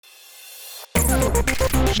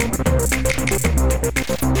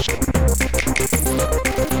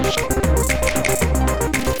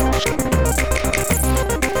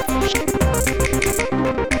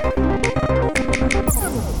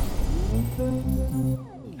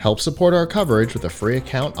Help support our coverage with a free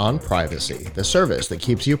account on Privacy, the service that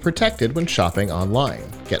keeps you protected when shopping online.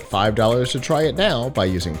 Get $5 to try it now by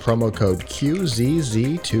using promo code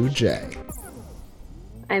QZZ2J.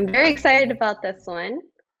 I'm very excited about this one.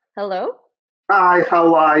 Hello? Hi,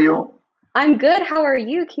 how are you? I'm good. How are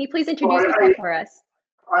you? Can you please introduce yourself for us?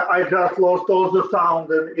 I just lost all the sound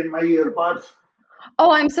in my earbuds.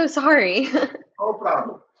 Oh, I'm so sorry. No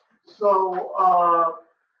problem. So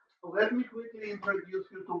let me quickly introduce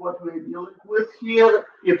you to what we're dealing with here.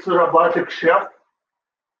 It's a robotic chef.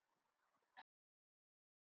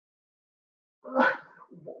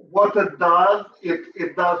 What it does,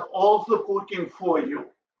 it does all the cooking for you.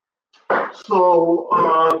 So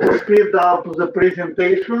to speed up the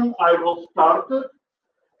presentation, I will start it.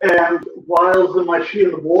 And while the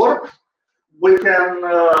machine works, we can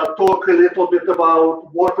talk a little bit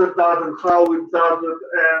about what it does and how it does it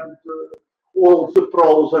and all the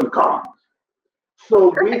pros and cons.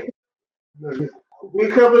 So we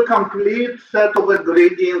have a complete set of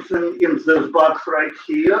ingredients in this box right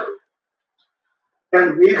here.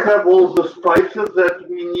 And we have all the spices that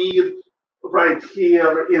we need right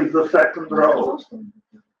here in the second row.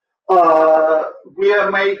 We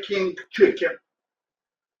are making chicken.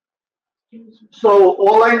 So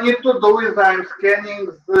all I need to do is I'm scanning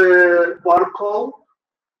the barcode.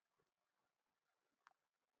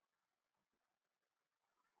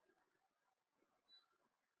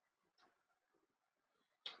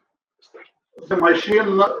 The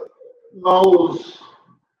machine knows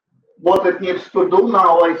what it needs to do.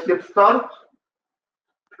 Now I hit start.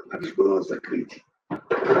 Надо было закрыть.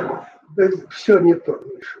 Да все не то,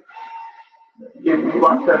 Миша. Give me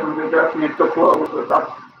 1 second, we just need to close it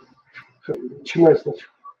up. Начинай сначала.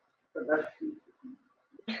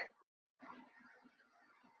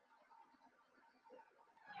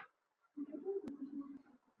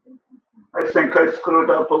 I think I screwed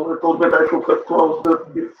up a little bit. I should have closed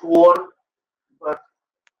it before, but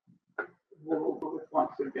we will do it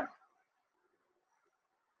once again.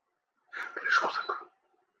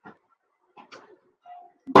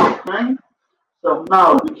 Okay, so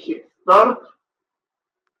now we hit start.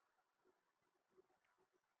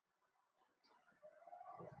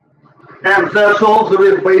 And that's all there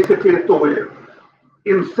is basically to it.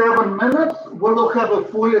 In 7 minutes, we will have a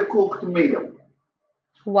fully cooked meal.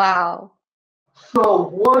 Wow.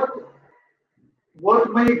 So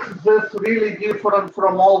what makes this really different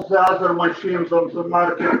from all the other machines on the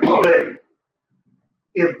market today?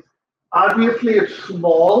 Obviously it's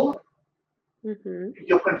small.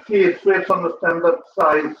 You can see it fits on the standard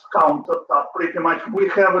size countertop pretty much. We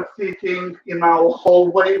have it sitting in our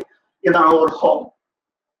hallway in our home.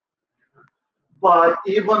 But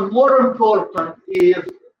even more important is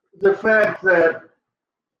the fact that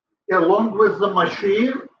along with the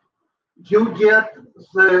machine, you get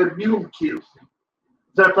the meal kits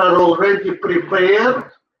that are already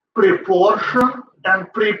prepared, pre-portioned,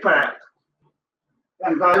 and prepacked.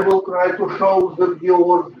 And I will try to show the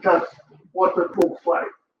viewers just what it looks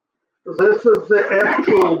like. This is the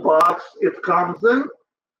actual box it comes in.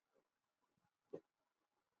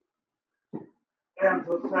 And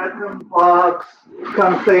the second box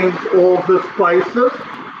contains all the spices.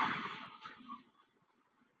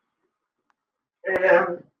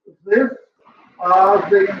 And these are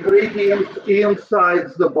the ingredients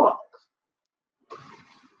inside the box.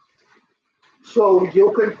 So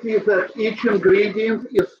you can see that each ingredient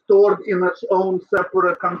is stored in its own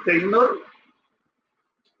separate container.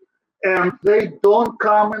 And they don't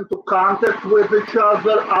come into contact with each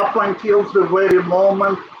other up until the very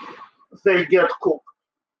moment they get cooked.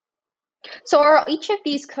 So are each of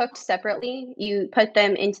these cooked separately? You put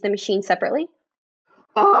them into the machine separately?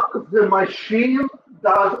 The machine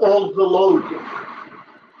does all the loading.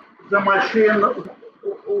 The machine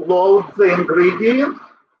loads the ingredients.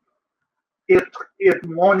 It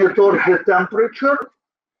monitors the temperature.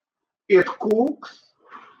 It cooks.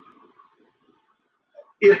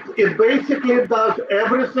 It basically does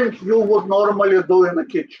everything you would normally do in the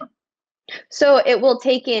kitchen. So it will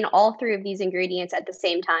take in all 3 of these ingredients at the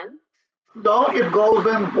same time? No, it goes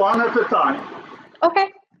in one at a time.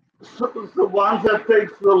 Okay. So the one that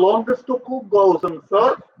takes the longest to cook goes in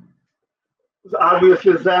first.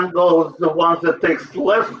 Obviously, then goes the one that takes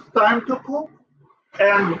less time to cook.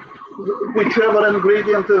 And whichever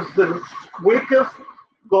ingredient is the quickest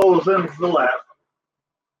goes in the last.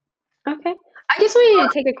 Okay. I just wanted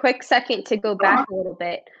to take a quick second to go back a little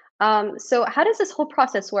bit. So how does this whole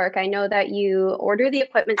process work? I know that you order the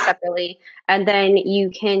equipment separately, and then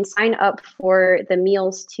you can sign up for the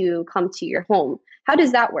meals to come to your home. How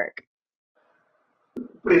does that work?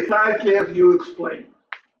 Precisely as you explained.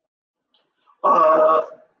 Uh,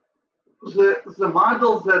 the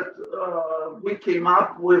model that we came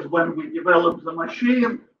up with when we developed the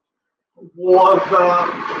machine was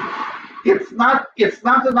it's not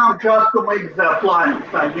enough just to make the appliance.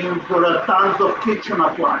 I mean, there are tons of kitchen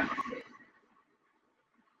appliances,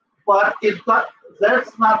 but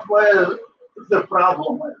that's not where the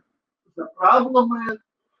problem is. The problem is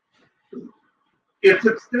it's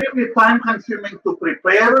extremely time consuming to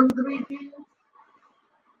prepare ingredients,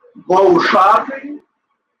 go shopping,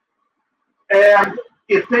 and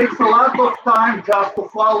it takes a lot of time just to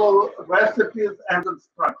follow recipes and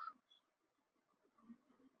instructions.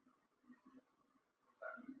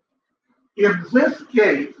 In this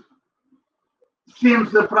case,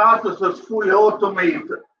 since the process is fully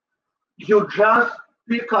automated, you just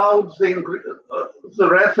pick out the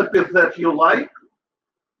recipes that you like,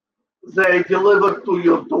 they deliver to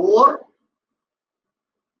your door,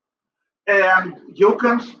 and you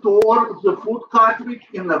can store the food cartridge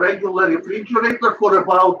in a regular refrigerator for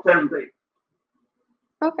about 10 days.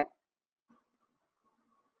 Okay.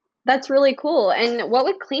 That's really cool. And what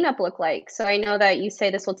would cleanup look like? So I know that you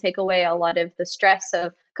say this will take away a lot of the stress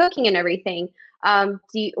of cooking and everything.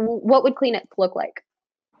 What would cleanup look like?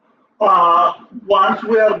 Once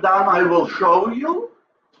we are done, I will show you.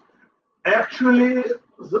 Actually,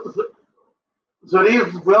 there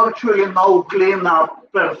is virtually no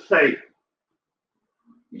cleanup per se.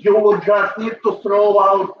 You will just need to throw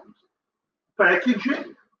out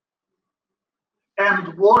packaging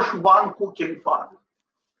and wash one cooking pot.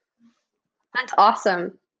 That's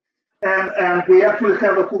awesome. And we actually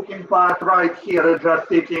have a cooking pot right here, just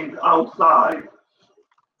sitting outside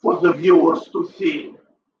for the viewers to see.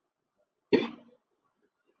 And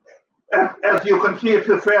as you can see, it's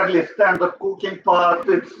a fairly standard cooking pot.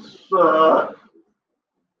 We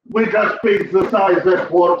just picked the size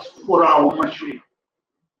that works for our machine.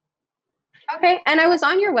 Okay, and I was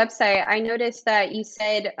on your website. I noticed that you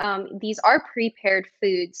said these are prepared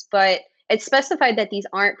foods, but it's specified that these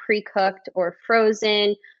aren't pre-cooked or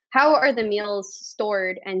frozen. How are the meals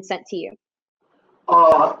stored and sent to you?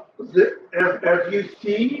 As you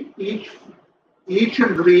see, each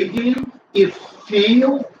ingredient is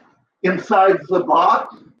sealed inside the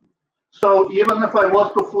box. So even if I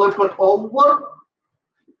was to flip it over,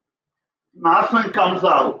 nothing comes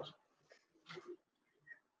out.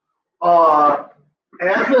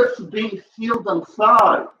 As it's being sealed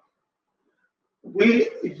inside, we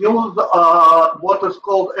use what is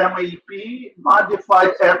called MAP,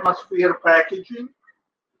 modified atmosphere packaging.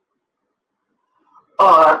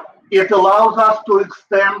 It allows us to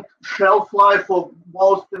extend shelf life of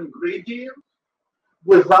most ingredients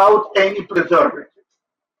without any preservatives.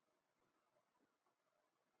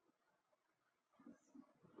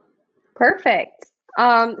 Perfect.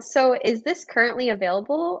 So is this currently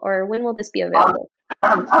available, or when will this be available?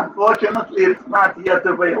 Unfortunately, it's not yet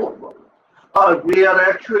available. We are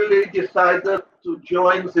actually decided to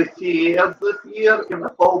join the CES this year in the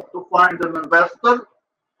hope to find an investor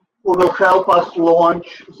who will help us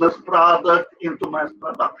launch this product into mass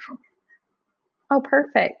production. Oh,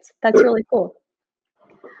 perfect. That's really cool.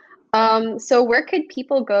 So where could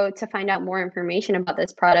people go to find out more information about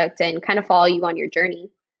this product and kind of follow you on your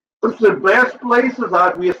journey? The best place is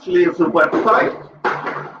obviously the website.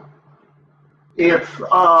 It's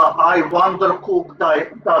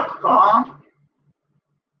iWONDERCOOK.com.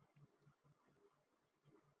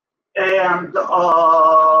 And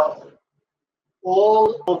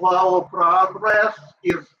all of our progress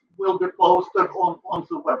will be posted on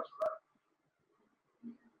the website.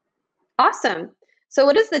 Awesome. So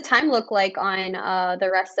what does the time look like on the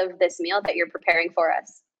rest of this meal that you're preparing for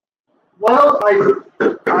us? Well, I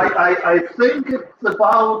think it's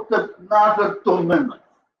about another 2 minutes.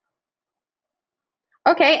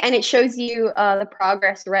 Okay, and it shows you the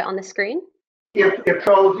progress right on the screen? It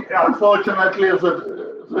shows, unfortunately,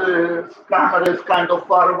 the camera is kind of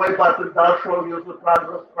far away, but it does show you the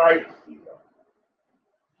progress right here.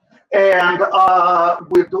 And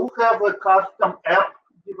we do have a custom app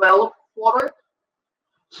developed for it.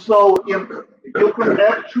 So you can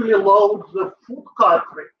actually load the food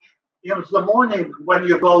cartridge in the morning when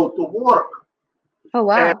you go to work. Oh,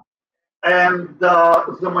 wow. And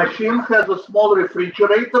the machine has a small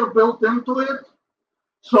refrigerator built into it.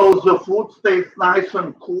 So the food stays nice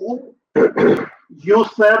and cool. You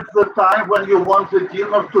set the time when you want the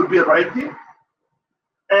dinner to be ready.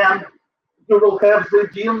 And you will have the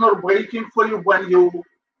dinner waiting for you when you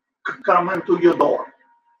come into your door.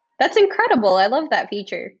 That's incredible. I love that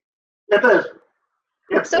feature. It is.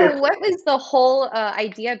 So what was the whole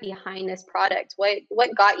idea behind this product?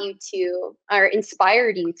 What got you to, or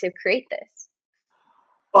inspired you to create this?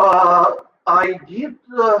 I did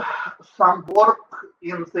some work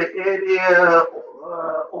in the area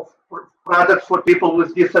of products for people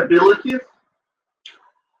with disabilities.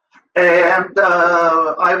 And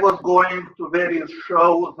I was going to various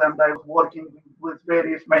shows and I was working with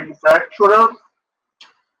various manufacturers.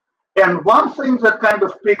 And one thing that kind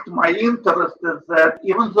of piqued my interest is that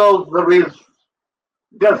even though there is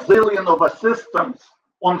gazillion of assistants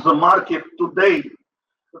on the market today,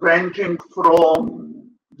 ranging from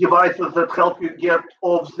devices that help you get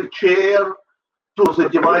off the chair to the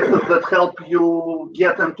devices that help you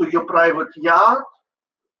get into your private yard,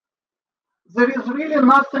 there is really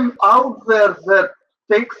nothing out there that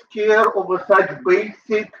takes care of a such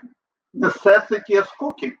basic necessity as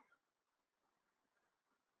cooking.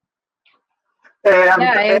 And,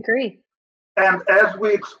 yeah, I agree. And as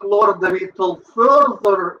we explore the little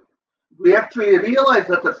further, we actually realize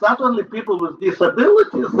that it's not only people with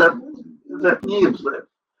disabilities that need it,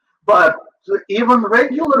 but even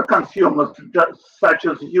regular consumers, such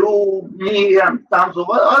as you, me, and tons of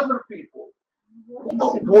other people,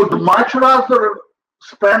 would much rather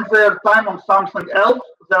spend their time on something else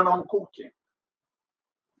than on cooking.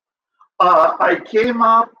 I came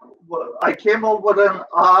over an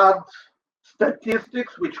odd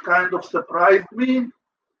statistics which kind of surprised me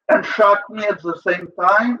and shocked me at the same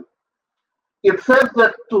time. It says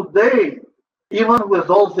that today, even with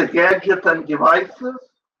all the gadgets and devices,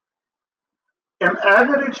 an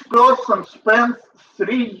average person spends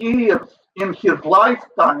 3 years in his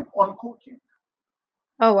lifetime on cooking.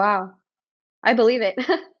 Oh, wow. I believe it.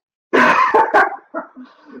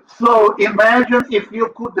 So imagine if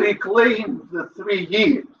you could reclaim the 3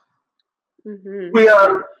 years. Mm-hmm. We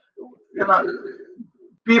are,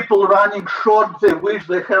 people running short, they wish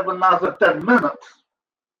they have another 10 minutes.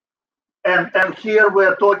 And here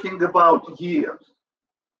we're talking about years.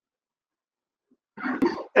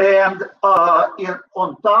 And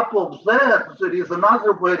on top of that, there is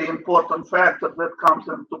another very important factor that comes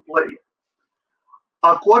into play.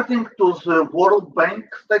 According to the World Bank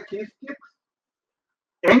statistics,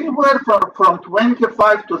 anywhere from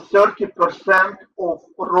 25 to 30% of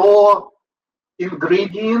raw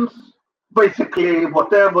ingredients, basically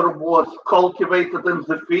whatever was cultivated in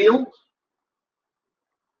the field,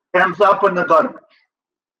 ends up in the garbage.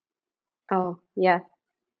 Oh, yeah.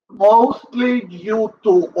 Mostly due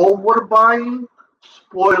to overbuying,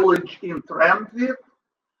 spoilage in transit,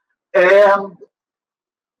 and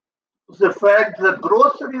the fact that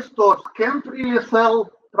grocery stores can't really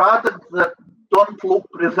sell products that don't look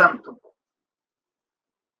presentable.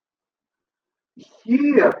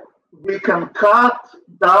 Here, we can cut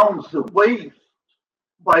down the waste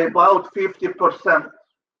by about 50%.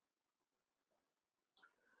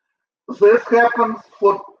 This happens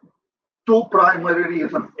for two primary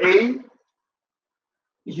reasons. A,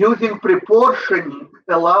 using proportioning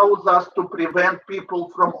allows us to prevent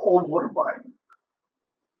people from overbuying.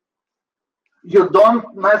 You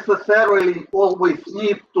don't necessarily always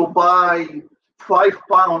need to buy 5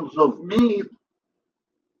 pounds of meat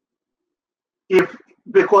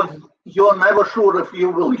because you're never sure if you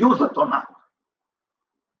will use it or not.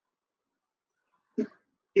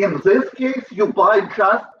 In this case, you buy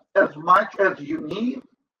just as much as you need,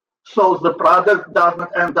 so the product doesn't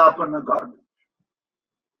end up in the garbage.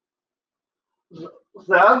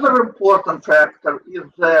 The other important factor is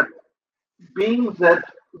that being that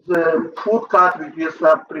the food cartridges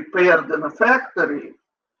are prepared in a factory,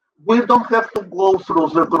 we don't have to go through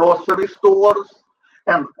the grocery stores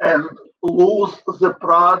and lose the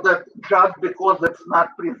product just because it's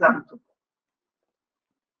not presentable.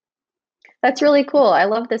 That's really cool. I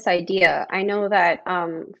love this idea. I know that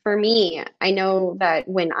for me, I know that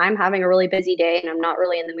when I'm having a really busy day and I'm not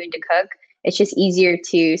really in the mood to cook, it's just easier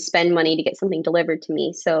to spend money to get something delivered to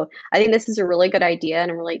me. So I think this is a really good idea, and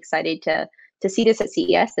I'm really excited to see this at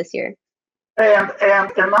CES this year. And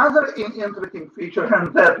another interesting feature,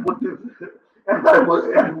 and that would be,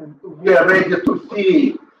 and we are ready to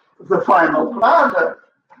see the final product.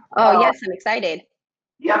 Oh yes, I'm excited.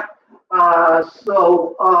 Yeah.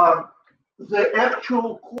 So the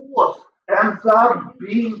actual cost ends up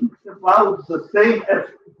being about the same as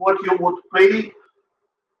what you would pay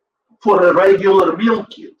for a regular meal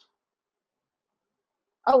kit.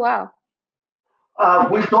 Oh wow.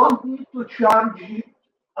 We don't need to charge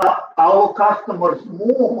our customers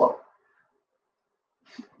more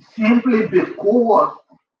simply because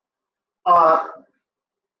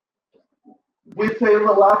we save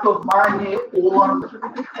a lot of money on.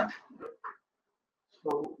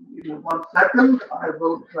 So give me 1 second. I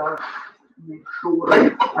will just make sure I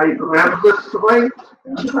grab this right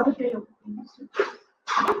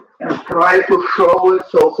and try to show it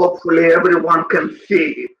so hopefully everyone can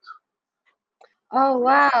see it. Oh,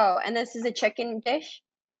 wow. And this is a chicken dish?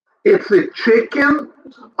 It's a chicken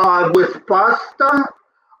with pasta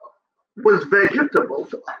with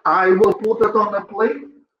vegetables. I will put it on a plate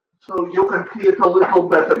so you can see it a little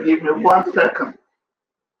better. Give me 1 second.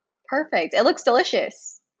 Perfect. It looks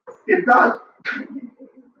delicious. It does.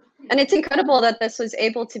 And it's incredible that this was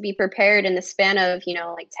able to be prepared in the span of,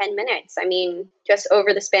 like 10 minutes. I mean, just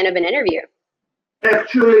over the span of an interview.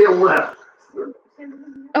 Actually less.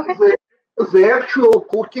 Okay. The actual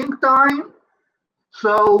cooking time.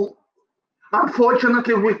 So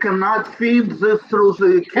unfortunately, we cannot feed this through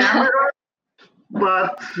the camera,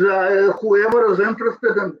 but whoever is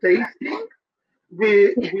interested in tasting,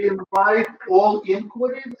 we invite all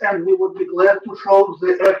inquiries and we would be glad to show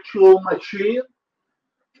the actual machine.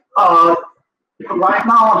 Right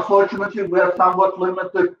now, unfortunately, we are somewhat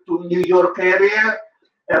limited to New York area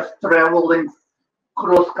as traveling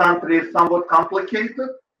cross country is somewhat complicated.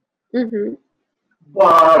 Mm-hmm.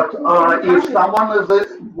 But if someone is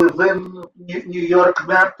within New York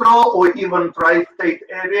Metro or even tri-state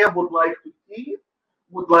area would like to see it,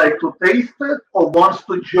 would like to taste it, or wants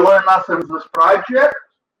to join us in this project,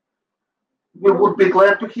 we would be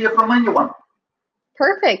glad to hear from anyone.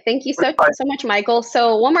 Perfect. Thank you so much, Michael.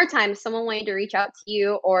 So one more time, if someone wanted to reach out to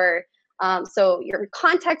you or so your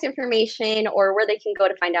contact information or where they can go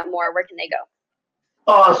to find out more, where can they go?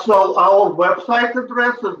 So our website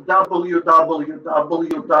address is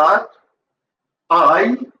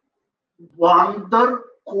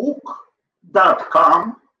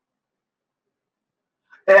www.iWONDERCOOK.com,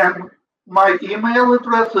 and my email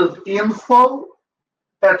address is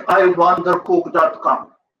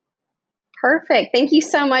info@iWONDERCOOK.com. Perfect. Thank you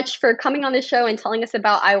so much for coming on the show and telling us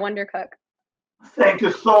about iWONDERCOOK. Thank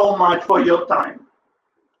you so much for your time.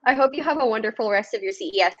 I hope you have a wonderful rest of your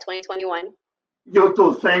CES 2021. You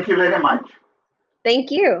too. Thank you very much. Thank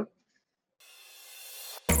you.